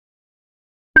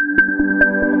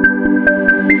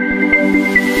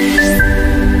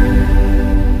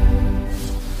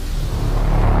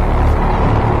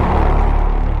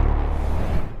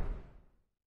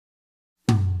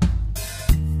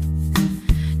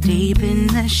Deep in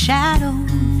the shadows,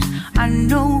 I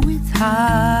know it's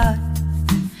hard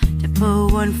to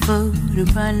put one foot in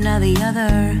front of the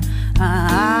other.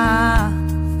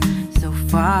 So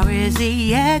far as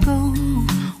the echo,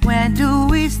 where do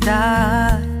we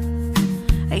start?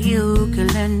 You can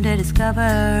learn to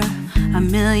discover a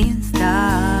million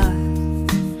stars.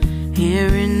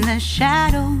 Here in the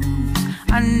shadows,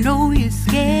 I know you're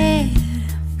scared.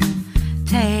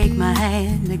 Take my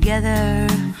hand, together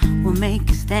we'll make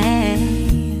a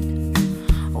stand.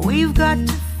 We've got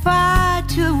to fight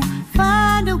to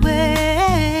find a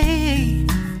way.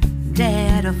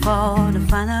 Dare to fall to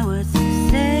find out what to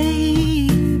say.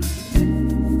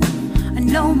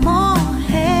 No more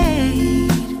hate.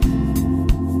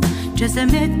 Just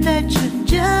admit that you're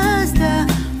just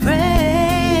afraid.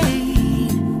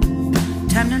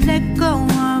 Time to let go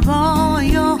of all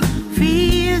your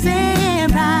fears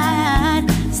and pride.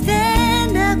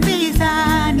 Stand up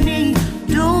beside me,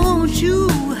 don't you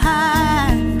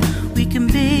hide. We can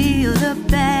build a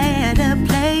better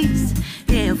place.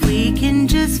 If we can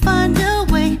just find a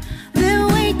way, then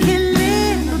we can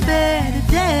live a better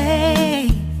day.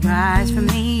 Rise from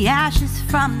the ashes,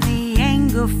 from the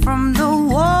anger, from the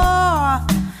war.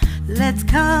 Let's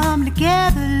come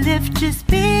together, lift your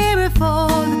spirit for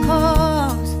the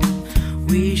cause.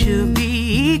 We should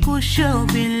be equal, should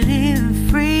be living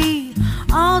free.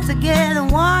 All together,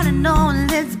 one and all,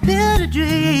 let's build a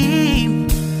dream.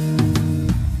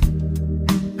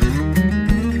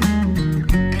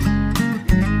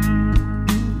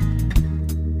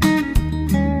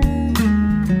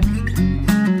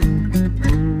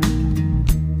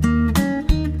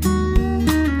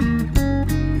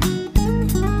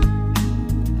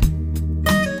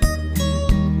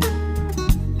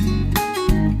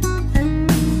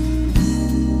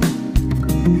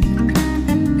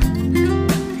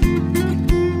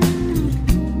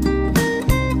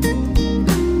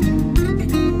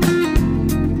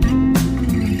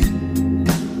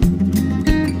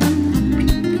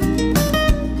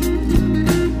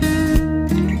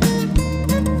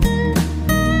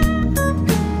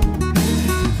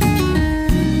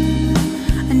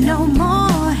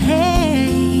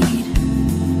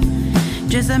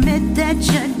 Just admit that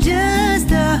you're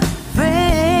just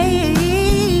afraid.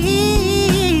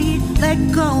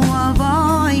 Let go of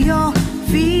all your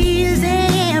fears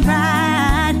and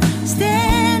pride.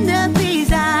 Stand up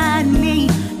beside me,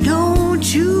 don't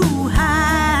you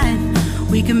hide.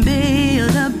 We can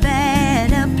build a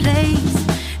better place.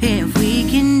 If we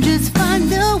can just find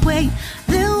a way,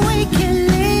 then we can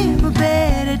live a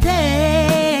better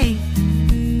day.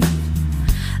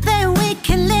 Then we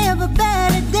can live a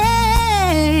better day.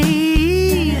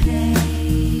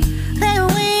 Then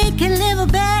we can live a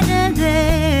better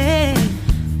day.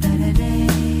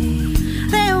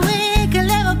 Then we can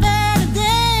live a better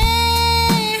day.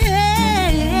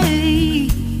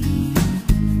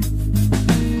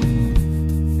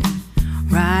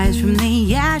 Rise from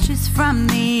the ashes, from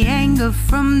the anger,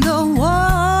 from the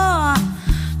war.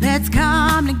 Let's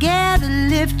come together,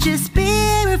 lift your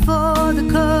spirit for the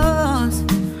cause.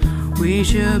 We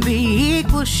should be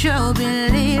equal, should be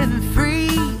living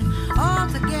free. All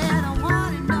together, one.